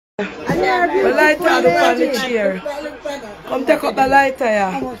The lighter up on the chair. Come take up the lighter,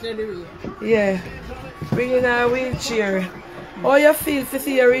 yeah. Yeah. Bring in a wheelchair. How you feel to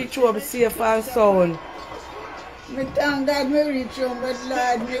see you reach home safe and sound? I thank God me reach home, but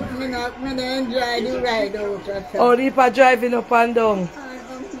Lord, me not enjoy the ride out. Oh, the people driving up and down?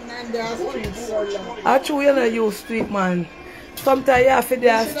 And the street so long. Actually, you're not used to it, man. Sometimes you have to do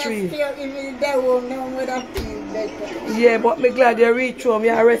the street. Yeah, but me glad you reach home.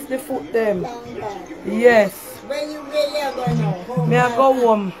 You rest the foot them. Yes. Where you going now? Me I go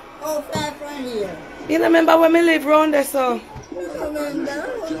home. How far from here? You don't remember when me live around there, so? Remember?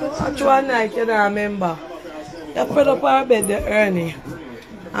 Actual night, you don't remember. You put up our bed the Ernie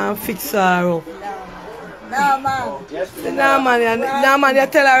and fix her up. No, man. No, man, you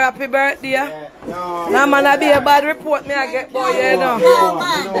tell her happy birthday. No, man, I be a bad report me I get boy, you know. No,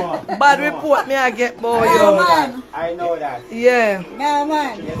 man. Bad report me I get boy, you No, know. man. I know that. Yeah. No,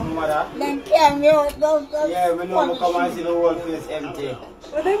 man. Yes, mother. Then carry me out. Yeah, we know we come and see the whole place empty.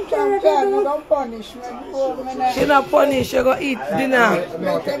 But them carry me don't punish me before me. She not punish, you go eat dinner.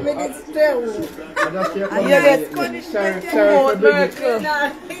 Better me this too. And you get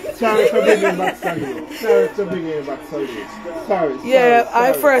Sorry for bringing back Sunday. Sorry for bringing back Sunday. Sorry. yeah,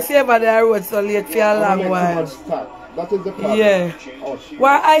 I first ever the road so late for a long while. That is the problem. Yeah.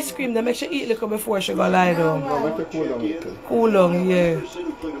 Why ice cream, they make she eat little before she go lie down. No, make it cool down little. Cool down, yeah.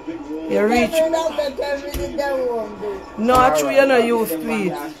 You reach. No, actually you're not used to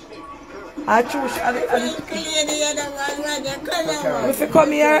it. Actually, if you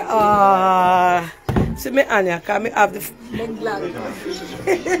come here, see me Anya, can me have the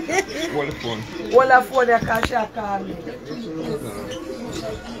Hold the phone. Hold the phone, you can she call me.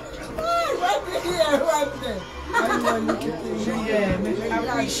 Yeah, I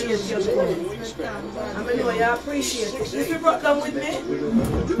appreciate your phone. I know you appreciate it. If you brought them with me,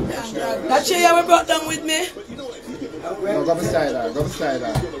 that chair you brought them with me. No, go beside her. Go beside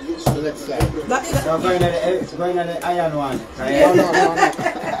her. The next side. So going on the iron one. No.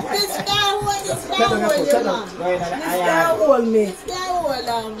 This guy hold you, man. Going on the This iron. guy hold me. This guy hold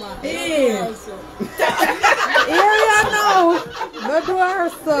man. Yeah. Here you know. Go to her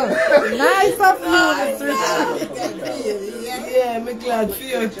son. Nice of you, Yeah, I'm glad for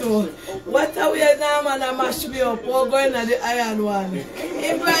you too. What are we now, man? I mash me up. We're going to the iron one.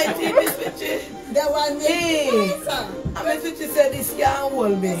 Invite him, Miss Richie. That one Hey. Miss Richie said this can't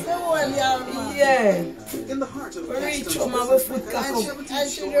hold me. Yeah. We reach home and we foot cock up. I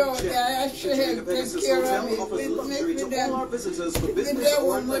should know that I should help take care of me. With them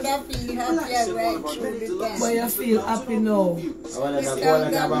one would have feel happy right through the time. But you feel happy now.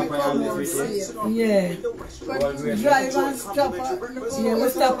 Yeah. Drive and stop Yeah, we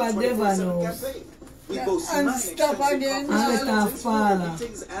stop at Devon now. and stop again. And let her fall.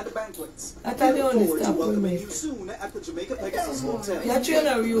 That's the only stop with me. You train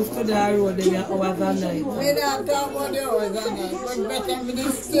her used to the road in your hours and night. We don't talk about the hours and night, but better me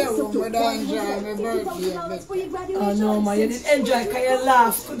this stay home but I enjoy my birthday. Oh no, man, you didn't enjoy because you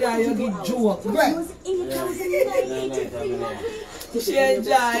laugh today, you get joke. Right. She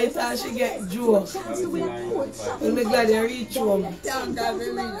enjoy it and she get joke. I'm glad you reach home. Thank God we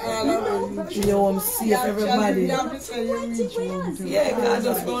reach all of them. You home safe, everybody. You have to say you reach home too. Yeah, because I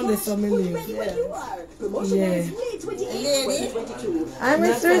just found this so many live. Yeah. Lady, I'm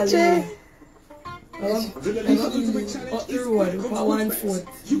Miss Richie. Up the road for 1 foot.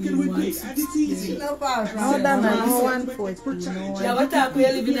 no far from Hold here. on, I'm 140. You have a talk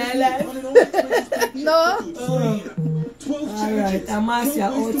where you live in your life? No. Alright, I'm Marcia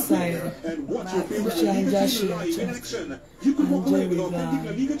outside. She and Joshua. And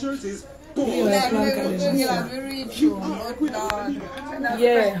Jerry gone.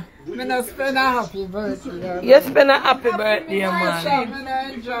 Yeah. I'm not spend a happy birthday. You spend a happy birthday, man.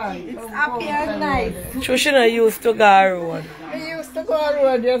 I'm enjoy. It's Happy and nice. So she not used to go road. I used to go on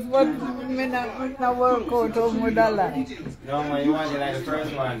road just but me not work out home with a lot. No, man, you want it like the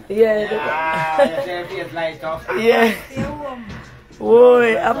first one. Yeah. Your face light up. Yeah.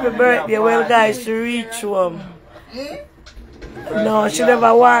 Boy, happy birthday. Well, guys, to reach home. No, she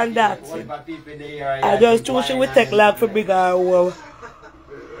never want that. I just thought she would take like for bigger wow.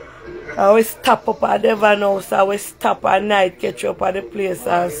 I always stop up at Devon house. I always stop at night, catch up at the place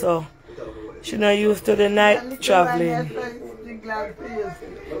also. She not used to the night traveling. You glad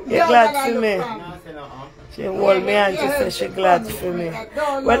for me? She hold me and she said she glad for me.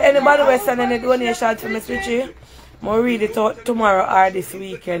 Well, anybody who send any donation for Miss Richie, I'll read it out tomorrow or this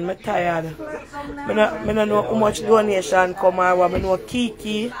weekend. I'm tired. I don't know how much donation come or what. I know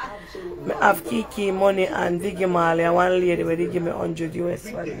Kiki I have Kiki money and Diggy Marley and one lady where they give me 100 US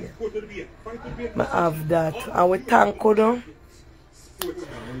for the year. I have that. And with Tankodo, I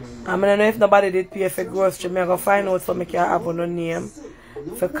don't know if nobody did pay for grocery. I'm going to find out so I can have no name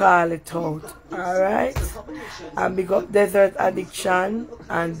to call it out. Alright? And big up Desert Addiction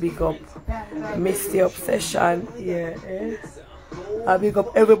and big up Misty Obsession. Yeah, eh? And big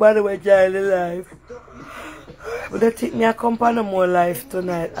up everybody who joined the live. But they take me a company more life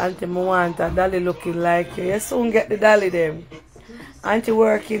tonight. Auntie, I want a dolly looking like you. You soon get the dolly them. Auntie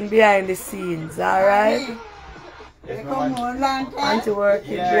working behind the scenes, alright? Auntie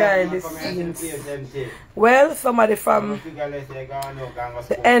working behind the scenes. Well, somebody from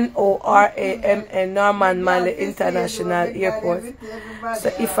the NORAMN, Norman Manley International Airport.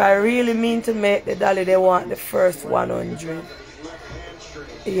 So if I really mean to make the dolly, they want the first 100.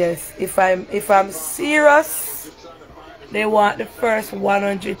 Yes, if I'm serious, they want the first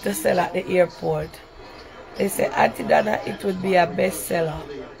 100 to sell at the airport. They say, Auntie Donna, it would be a bestseller.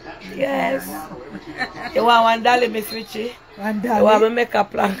 Yes. You want one dolly, Miss Richie? $1. You want me to make a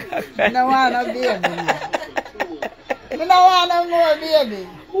plank? I don't want a baby. I don't want no more baby.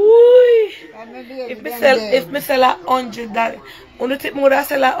 Ooh. If If me sell $100, when you think me would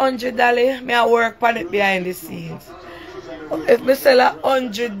sell $100, me I work on it behind the scenes. If me sell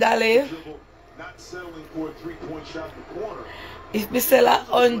 $100, if me sell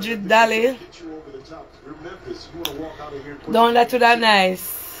 $100, don't that would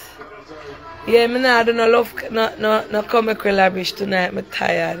nice. Yeah, me nah do no love, no comical lavish tonight. Me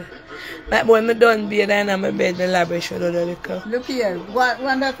tired. Like when me done be there in my bed, me lavish with the liquor. look here, what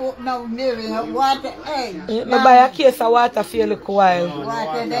wonderful now, baby, water egg. Me buy a case of water for a little while.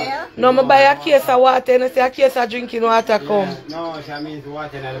 Water there? No, me buy a case of water, and I say a case of drinking water come. No, that means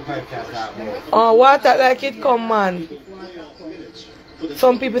water in the pipe shop. Oh, water like it come, man.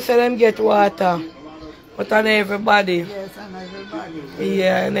 Some people say them get water. But not everybody. Yes, and everybody.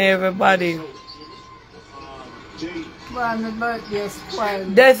 Yeah, and everybody. Well, my birthday is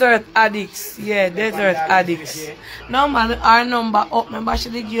spoiled. Desert addicts. Yeah, desert addicts. No, man, our number up. Remember she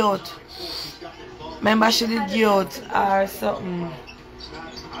did out. Remember she did out or something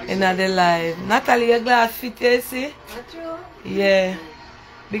in the live. Natalie, your glass fit, you see? Yeah.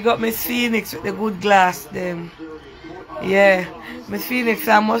 Big up Miss Phoenix with the good glass, them. Yeah. Miss Phoenix,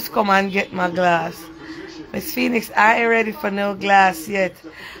 I must come and get my glass. Miss Phoenix, I ain't ready for no glass yet.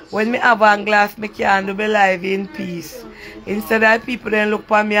 When me have one glass, me can do my life in peace. Instead of people then look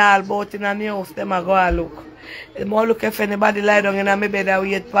for me all about in my house, them I go and look. They more look if anybody lie down in my bed and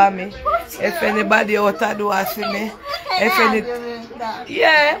wait for me. If anybody out the door see me. If any...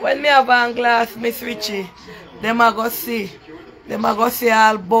 Yeah, when me have one glass, Miss Richie, them I go see. Them I go see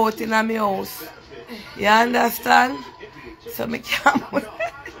all about in my house. You understand? So me can't...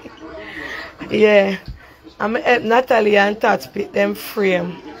 Yeah. I'm help Natalie and Tats pick them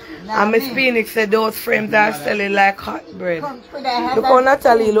frame. And Miss Phoenix said those frames are selling like hot bread. Look how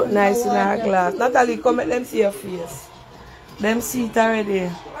Natalie look nice in her glass. Natalie, come let them see your face. Them see it already.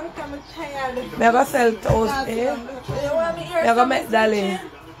 Me go sell toast, eh? Me go make Dolly.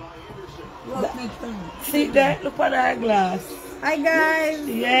 See there, look at her glass. Hi guys.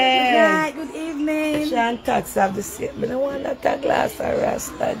 Yeah. Good evening. She and Tats have the same. I don't want that glass or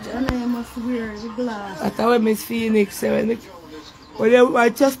Rasta. And I must wear the glass. That's what Miss Phoenix said. When you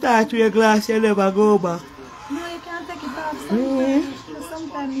just start with your glass, you never go back. No, you can't take it off sometimes.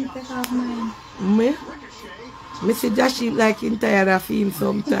 Sometimes you take off mine. Me? Me see Josh like him tired of him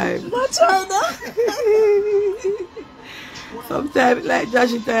sometimes. What's right now? Sometimes like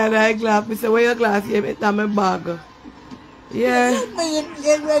Josh tired of his glass. Me say, where your glass? You make that my bag. Yeah. When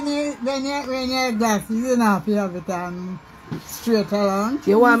you glass, you know if you have it straight along.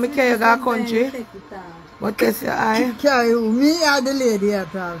 You want me to carry you to country? What test your eye? Carry you. Me or the lady I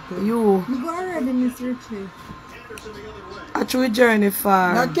talk to? You. You go already, Miss Richie. A true journey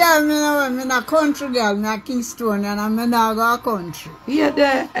far. No carry me now. I'm a country girl. I'm a Kingston and I'm not go country. Yeah,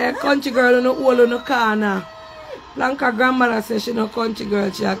 there. A country girl in the hole in the corner. Blanca grandmother says she's no country girl.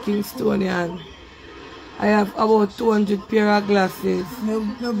 She's a Kingstonian. I have about 200 pair of glasses.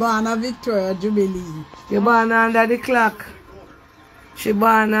 No born a Victoria Jubilee. You born under the clock. She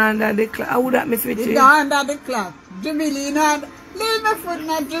born under the clock. How would that Miss Richie? You don't under the clock. Jubilee no. Leave my foot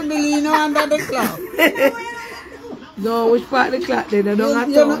not Jubilee no under the clock. No, which part of the clock then?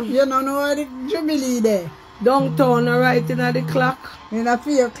 Downtown. You don't know where the Jubilee there. Downtown or right in the clock? In a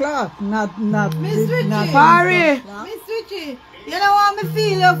 4 o'clock. Not Miss Richie. Party. Miss Richie, you don't want me to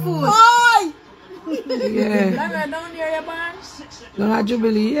feel your food. Oi! Yeah. Down near your barn? Don't have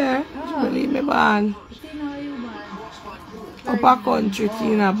Jubilee, yeah. Jubilee, me born. Upper country,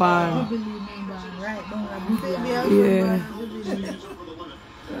 Tina Barn. Yeah.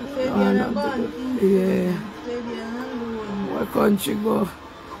 Yeah. What country go?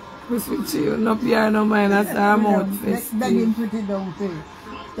 Who's with you? No Pierre, no mine, that's our mouth fest. Let him put it down for you.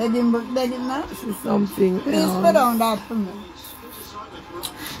 Let him now. This is something Please else. put down that for me.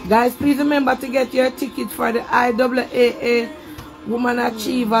 Guys, please remember to get your ticket for the IAAA Woman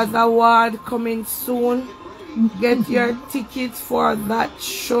Achievers Award coming soon. Get your tickets for that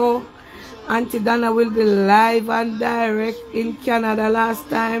show. Auntie Donna will be live and direct in Canada last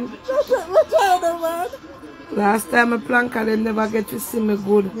time. Last time I planka, they never get to see me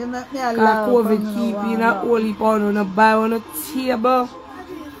good. Because COVID keep in a whole heap on a buy on a table.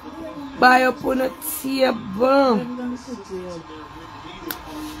 Buy up on a table.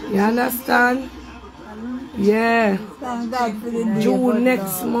 You understand? Yeah. June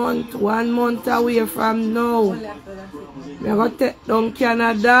next month, 1 month away from now. We're going to take down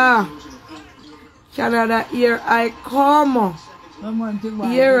Canada. Canada, here I come.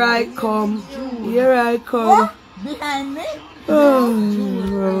 Here I come. Here I come. Behind me?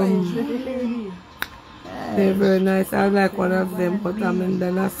 They're very nice. I like one of them, but I'm in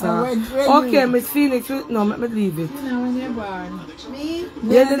the Nassau. Okay, Miss Phoenix, no, let me leave it.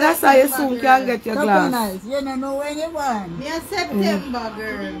 Yeah, the Nassau, you soon can get your glass. Nice. You don't know when you're born. Me a September,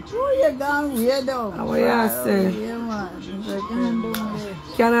 girl. Oh, you're gone weirdo. What you say? Yeah, man.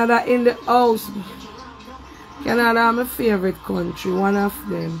 Canada in the house. Canada is my favorite country, one of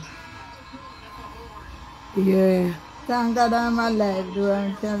them. Yeah. Thank God I'm alive,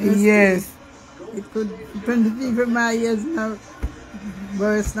 though. Yes. It could 20 people my years now.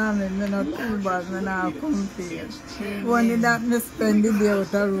 Worse now, me not too bad, me not complain. Only that me spend the day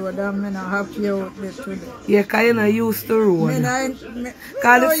out the road and me not happy out there today. Yeah, because you're not used to road. Me not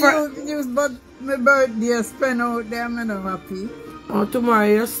use but my birthday spend out there, me not happy. Oh, tomorrow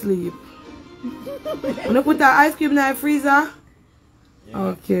you sleep. You put the ice cream in the freezer?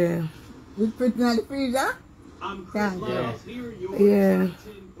 Okay. We put it in the freezer? Thank you. Yeah.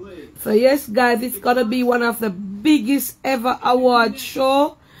 So yes guys, it's gonna be one of the biggest ever award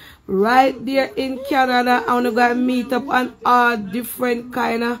show right there in Canada. I'm gonna meet up on all different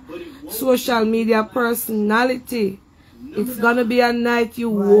kind of social media personality. It's gonna be a night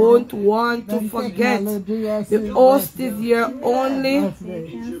you won't want to forget. The host is here only.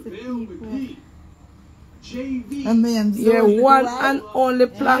 Yeah, one and only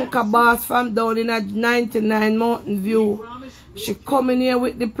planka boss from down in a 99 Mountain View. She coming here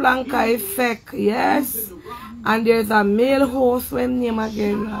with the planka effect, yes. And there's a male host, when name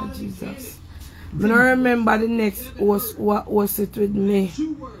again, Lord Jesus. I don't remember the next host what was it with me.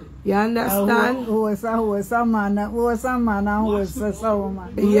 You understand? Who was a man and who was a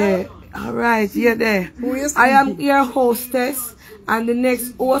woman. Yeah, alright, you're there. I am your hostess, and the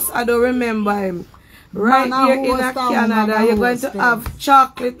next host, I don't remember him. Right here in Canada, you're going to have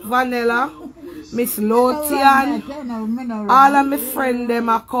chocolate vanilla, Miss Lotian, all of my friends them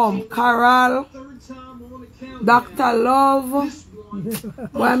are come. Carol, Dr. Love,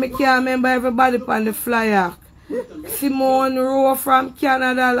 why me can't remember everybody on the flyer. Simone Rowe from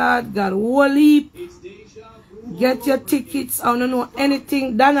Canada, Lord God. Whole heap. Get your tickets. I don't know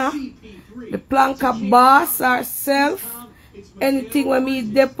anything, Donna. The planka boss herself. Anything when me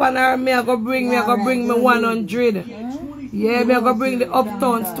dip on her, me I go bring me 100. Yeah, me I go bring the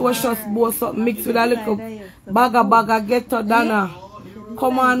Uptown store shots both up mixed with a little bagga get to Donna.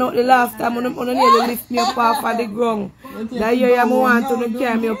 Come on out the last time when you nearly lift me up off of the ground. That year I want to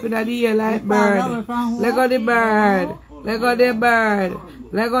carry me up in the air like bird. Let go the bird. Let go the bird.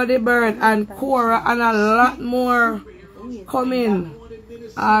 Let go the bird and Cora and a lot more coming.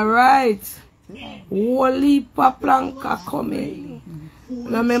 Alright. Holy Paplanka coming.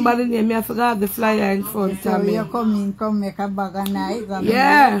 Remember the name, I forgot the flyer in front of me. So you come make a bag of night.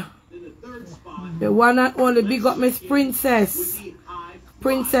 Yeah. The one and only big up Miss Princess.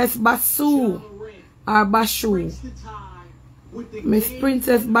 Princess Basu. Or Bashu. Miss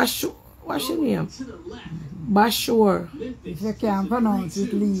Princess Bashu. What's your name? Bashur. If you can't pronounce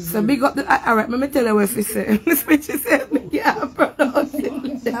it, leave. So big up the... Alright, let me tell you what she said. Miss Richie said me can't pronounce it.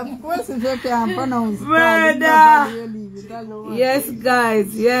 Of course, if you can't pronounce it, Brother. Yes,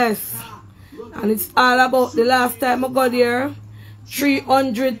 guys, yes. And it's all about the last time I got here.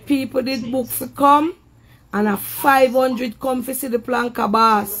 300 people did book to come. And a 500 come to see the planka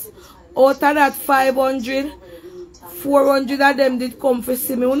boss. Out of that 500, 400 of them did come to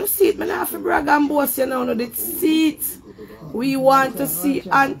see me. When you see it, I have to brag and boast, you know, did see it. We want to see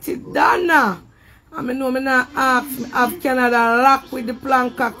Auntie Donna. I mean, no, I not ask me have Canada lock with the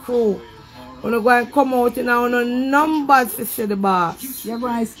planka crew. When you go and come out in our numbers to see the boss. You're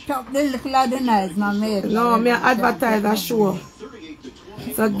going to stop the little of the nights, no, mate. No, me advertise a show.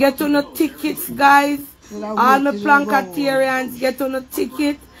 So get on the tickets, guys. All my Plankatarians, get on the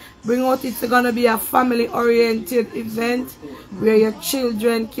ticket. Bring out it's gonna be a family-oriented event where your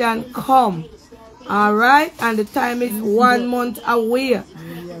children can come. Alright? And the time is 1 month away.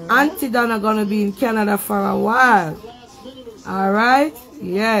 Auntie Donna gonna be in Canada for a while. Alright?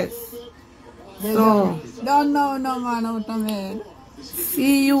 Yes. So don't know no man out of me.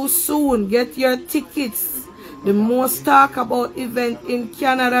 See you soon. Get your tickets. The most talk about event in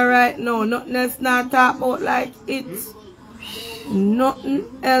Canada right now. Nothing else not talk about like it. Nothing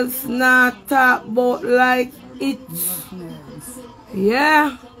else not talk about like it.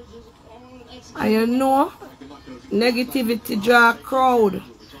 Yeah. And you know, negativity draw crowd.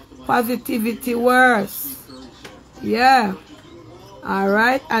 Positivity worse. Yeah.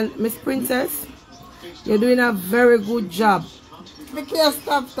 Alright. And Miss Princess, you're doing a very good job. I can't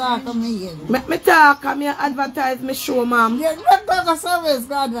stop talking to me. Let me talk, I'm here advertise my show, ma'am. Yeah, let go service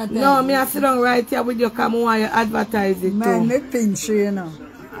to advertise. No, me I sit down right here with you, come on, you advertise it man, too. me pinch you know.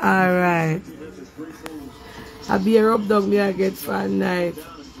 Alright. I'll be a rub down me I get for a night.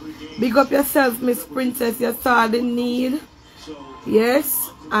 Big up yourself, Miss Princess, you saw the need.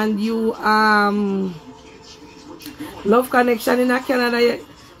 Yes, and you love connection in Canada. You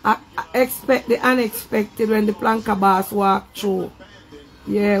expect the unexpected when the planka boss walk through.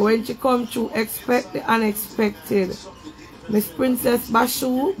 Yeah, when she come through, expect the unexpected. Miss Princess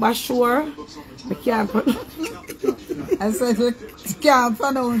Bashur, I can't pronounce. I said you can't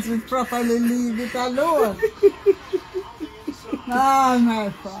pronounce it properly, leave it alone. Oh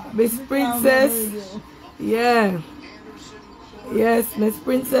my God. Miss Princess, yeah. Yes, Miss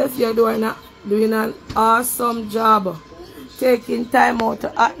Princess, you're doing an awesome job. Taking time out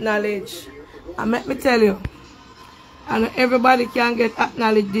to acknowledge. And let me tell you, and everybody can get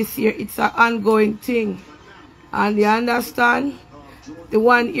acknowledged this year. It's an ongoing thing. And you understand? The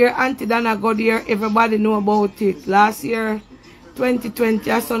 1 year Auntie Donna got here, everybody know about it. Last year,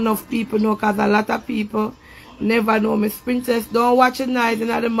 2020, I saw enough people know because a lot of people never know. Miss Princess, don't watch your night in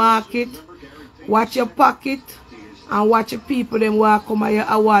the market. Watch your pocket and watch your people them walk come at your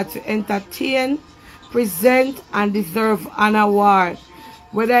award to entertain, present and deserve an award.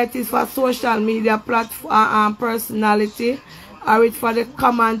 Whether it is for social media platform personality or it's for the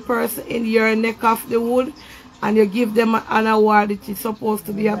common person in your neck of the wood, and you give them an award that is supposed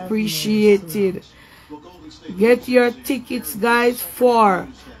to be appreciated. Get your tickets, guys, for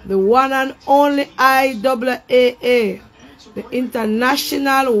the one and only IAAA, the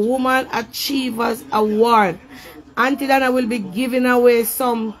International Woman Achievers Award. Auntie Donna will be giving away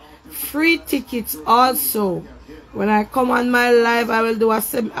some free tickets also. When I come on my live, I will do a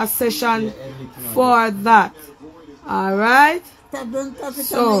session for that. Alright?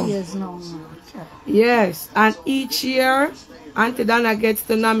 So, yes, and each year, Auntie Donna gets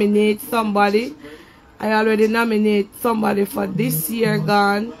to nominate somebody. I already nominate somebody for this year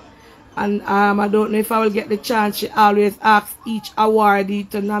gone. And I don't know if I will get the chance. She always asks each awardee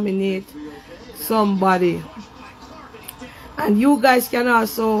to nominate somebody. And you guys can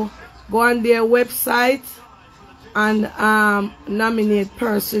also go on their website and nominate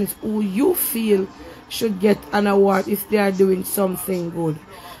persons who you feel should get an award if they are doing something good.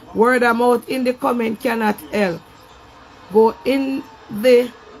 Word of mouth in the comment cannot help. Go in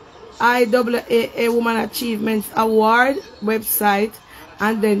the IAAA Woman Achievements Award website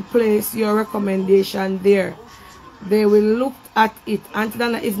and then place your recommendation there. They will look at it. Auntie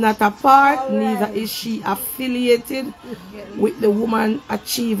Donna is not a part, neither is she affiliated with the Woman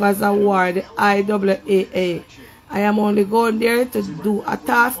Achievers Award, the IAAA. I am only going there to do a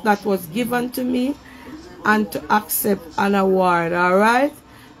task that was given to me and to accept an award, alright?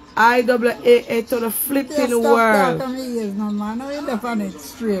 IAAA to the flipping world.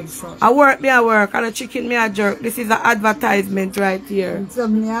 I work, and a chicken me a jerk. This is an advertisement right here. It's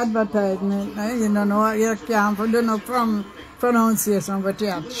an advertisement. You don't know what you can't do no pronunciation, but you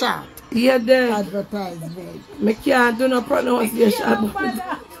have chat. Yeah, then. Advertisement. Me can't do no pronunciation.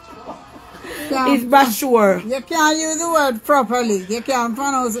 It's Bashur. You can't use the word properly. You can't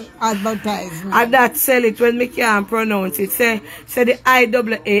pronounce advertisement. And that sell it when me can't pronounce it. Say the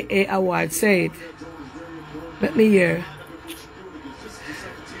IAAA award. Say it. Let me hear.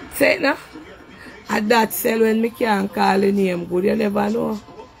 Say it now. And that sell when me can't call the name good. You never know.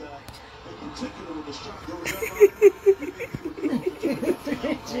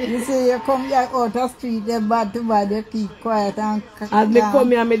 You say you come here out of street, they're bad to bad, you keep quiet and As me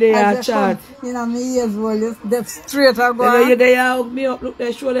come here, me there chat. You know, me ears well, you step straight and go You know, on. you there hug me up. Look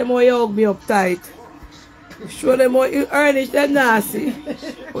there, show them how you hug me up tight. Show them how you earnish them nasty.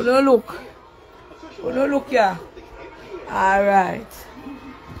 Oh, no look. Oh, no look here. Alright.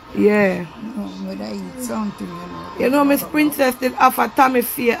 Yeah. No, but I eat something, you know. You know, Miss Princess did offer Tommy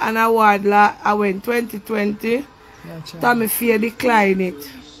Fair an award I went 2020. Tommy Fair declined it.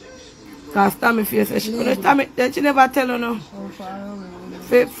 Because Tommy Fair said she couldn't. Tommy, she never tell her no.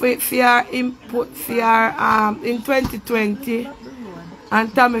 For input for in 2020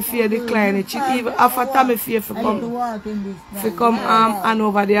 and Tommy Fair declined it. She even offered Tommy Fair to come hand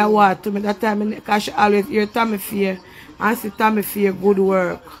over the award to me that time because she always hear Tommy Fair and see Tommy Fair good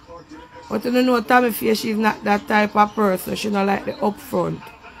work. But you know Tommy Fair, she's not that type of person. She not like the upfront.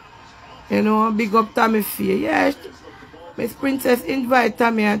 You know, big up Tommy Fair. Yeah, Miss Princess invite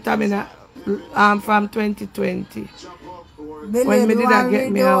Tommy and Tommy from 2020. When me did I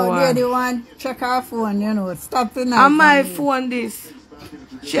get me a one. The one check her phone, you know, stop the night. On my phone this.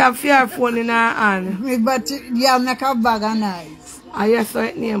 She have your phone in her hand. But you have make a bag of nice. Ah yes, so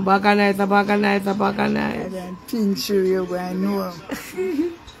it name bag of nice, a bag of nice, a bag of nice. And then pinch you going to know.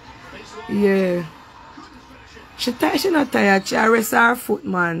 Yeah. She not tired. She rest her foot,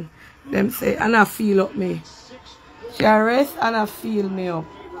 man. Them say, and I feel up me. She rest and I feel me up.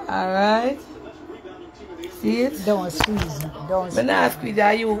 Alright? See it? Don't squeeze me. Don't squeeze. Not squeeze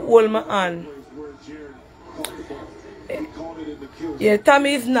it, you hold my hand. Yeah,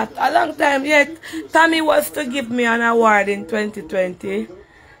 Tommy is not. A long time yet. Tommy was to give me an award in 2020.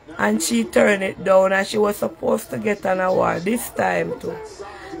 And she turned it down and she was supposed to get an award this time too.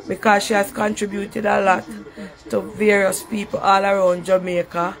 Because she has contributed a lot to various people all around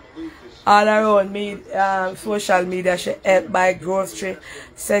Jamaica. All around me, social media. She helped buy grocery,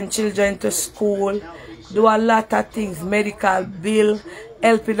 send children to school, do a lot of things, medical bill,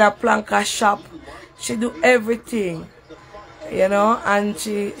 help in a planka shop. She do everything, you know. And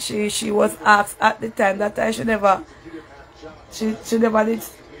she was asked at the time that I she never did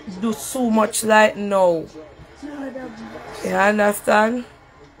do so much like now. You understand?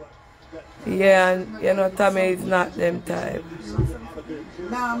 Yeah, and you know Tommy is not them type.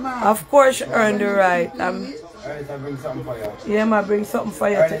 Of course she earned the right. Bring something for you. Yeah, I bring something for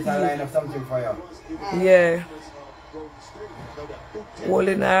you to eat. Line up something for you. Yeah.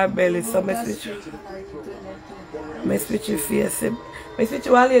 Holding her belly, so I switch your face. I switch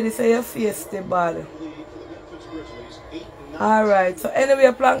one lady say your face the bad. Alright, so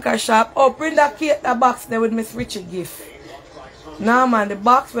anyway, planka shop. Oh, bring that cake, the box there with Miss Richie gift. Nah man, the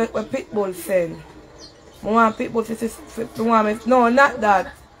box where Pitbull send. I want Pitbull to want me. No, not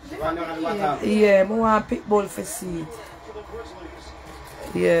that. Yeah, I want Pitbull for see it.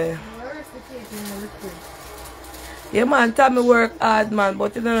 Yeah. Yeah man, Tommy work hard man,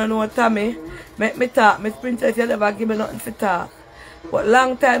 but you don't know Tommy. Make me talk. Miss Princess, you never give me nothing for talk. But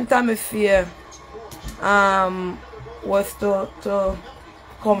long time Tommy fear was to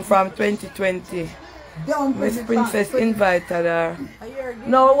come from 2020. Miss Princess invited her.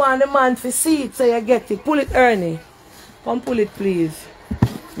 Now I want the man to see it, so you get it. Pull it, Ernie. Come pull it, please.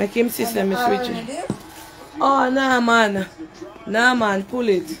 Make him see some, Miss Richie. Oh, nah, man. Nah, man, pull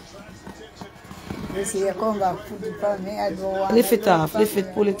it. Lift it off. Lift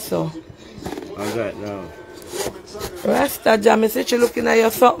it, pull it so. Alright, now. Rasta Jam, Miss Richie looking at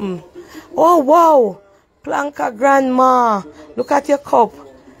your something. Oh, wow. Planka Grandma. Look at your cup.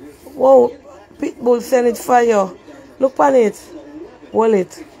 Whoa. Pitbull send it for you. Look on it. Hold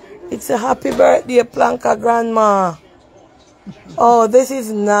it. It's a happy birthday, Planka Grandma. Oh, this is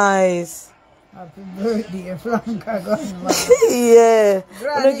nice. Happy birthday, Planka Grandma. Yeah.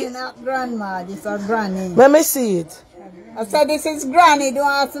 Granny, not grandma. This is granny. Let me see it. I said this is granny. Don't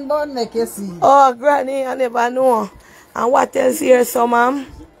ask about make you see. Oh, granny, I never know. And what else here, so ma'am?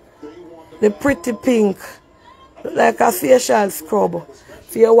 The pretty pink. Look like a facial scrub.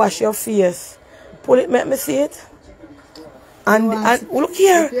 For you wash your face. Pull it, make me see it. And look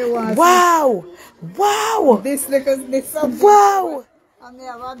here. Wow. Wow. This because this something. Wow. I mean,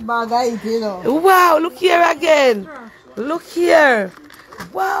 what bag I eat, you know. Wow, look here again. Look here.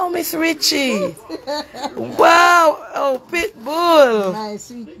 Wow, Miss Richie. Wow. Oh, Pitbull. Nice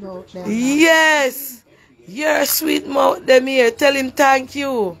sweet mouth them. Yes. You're a sweet mouth them here. Tell him thank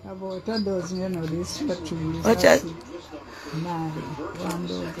you. About a dozen, you know, this country. Watch that.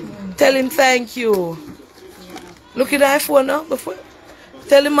 Tell him thank you. Look at that phone now. Before.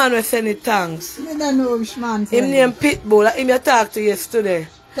 Tell the man we send it thanks. You don't know which man. Him name Pitbull. Him you talked to yesterday.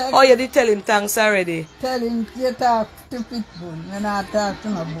 Oh, you did tell him thanks already. Tell him you talk to Pitbull. You not talk to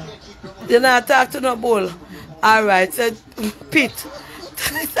no bull. You not talk to no bull. Alright, so Pit.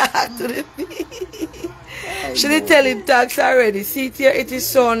 Talk to the Pit. She did tell him thanks already. See it here, it is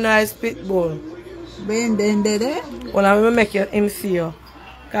so nice, Pitbull. When then there? Well, I'm gonna make him see you.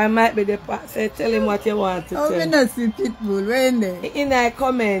 Cause I might be the part. So tell him what you want to Oh, tell. me not see Pitbull. When there? In a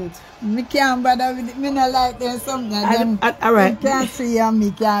comment. Me can't bother with it. Me not like there's something. Alright. You can't see and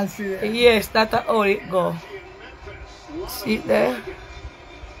me can't see. Yes, that's how it go. See it there?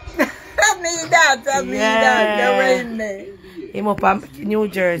 I mean that. The rain there. Him up in New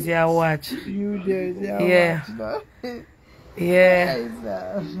Jersey, I watch. New Jersey. Yeah.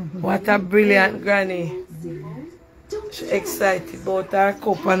 Yeah. What a brilliant granny. She's excited about her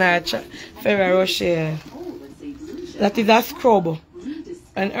cup and her Ferrero Rocher. That is a scrub.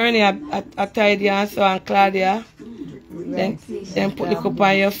 And Ernie I tidy and so and Claudia. Then put the cup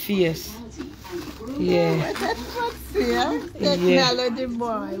on your face. Yeah. Technology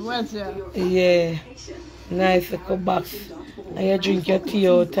boy. Watch out. Yeah. Nice little box. And you drink your tea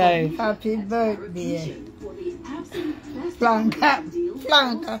all time. Happy birthday.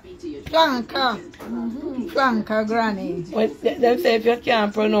 Flanka granny. Well, them say if you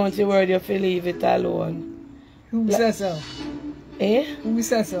can't pronounce the word, you have to leave it alone. Who says so? Eh? Who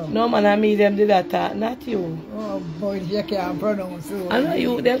says so? No man, I mean them did that talk, not you. Oh boy, you can't pronounce it. I know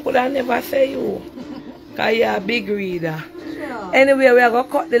you, them could have never say you. Because you're a big reader. Anyway, we are going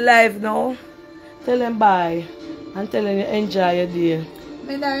to cut the live now. Tell them bye. And tell them you enjoy your day.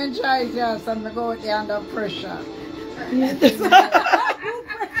 Me not enjoy it, just so I go out there under pressure.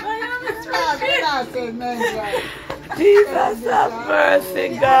 Jesus have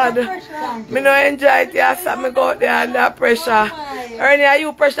mercy, God. Me no enjoy it, yes, so I go out there under pressure. Ernie, are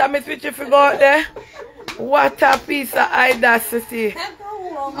you pressure me switch if you go out there? What a piece of audacity.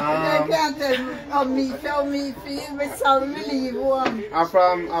 I can't tell you how me feel, but so relieved one. I'm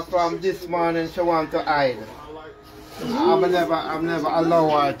from this morning she want to hide. I'm never allow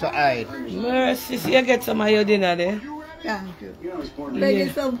her to hide. Mercy, see you get some of your dinner there. Thank you.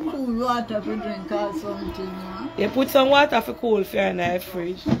 Maybe some cool water to drink or something. You put some water for cool for your night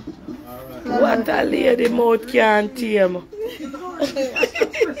fridge. What a lady mouth can't tame.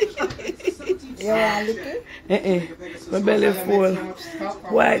 You want little? My belly full.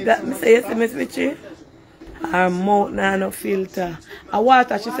 Why that? Me say yes, Miss Richie. Her mouth nah no filter. A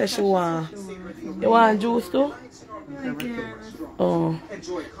water she said she want. You want juice too? Oh.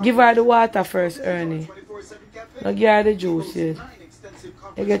 Give her the water first, Ernie. Now give her the juice yet.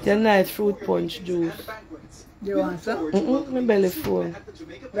 You get your nice fruit punch juice. You want some? My belly full.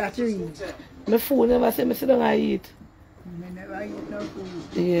 What you eat? My food never say me sit down and eat. Me never eat no food.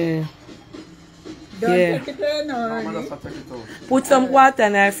 Yeah. Don't Yeah. take it in already. Put some water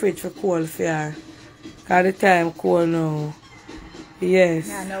in her fridge for cold for her. Cause the time cold now. Yes.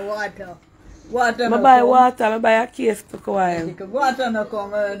 Nah, no water. Water I no buy come. water, I buy a case to go in. Water no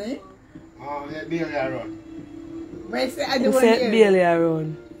come, Ernie. Yeah, barely I run. Why say I Who don't said hear? barely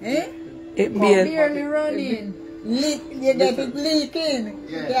around? Eh? It barely. Barely running. Leak, you get it leaking.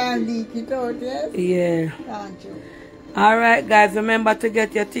 You can't leak it out, yes? Yeah. Can't you? Alright guys, remember to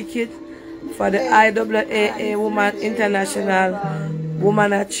get your ticket for the IAAA Woman International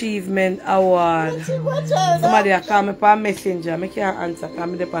Woman Achievement Award. Watch out. Somebody call me for messenger. I can't answer, call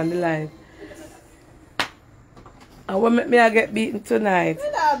me up on the line. And what make me I get beaten tonight?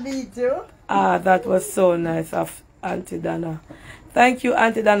 I beat you. Ah, that was so nice of Auntie Donna. Thank you,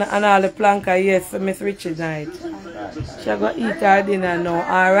 Auntie Donna, and all the planker, yes, for Miss Richie night. She go eat her dinner now,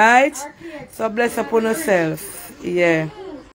 alright? So bless upon herself. Yeah.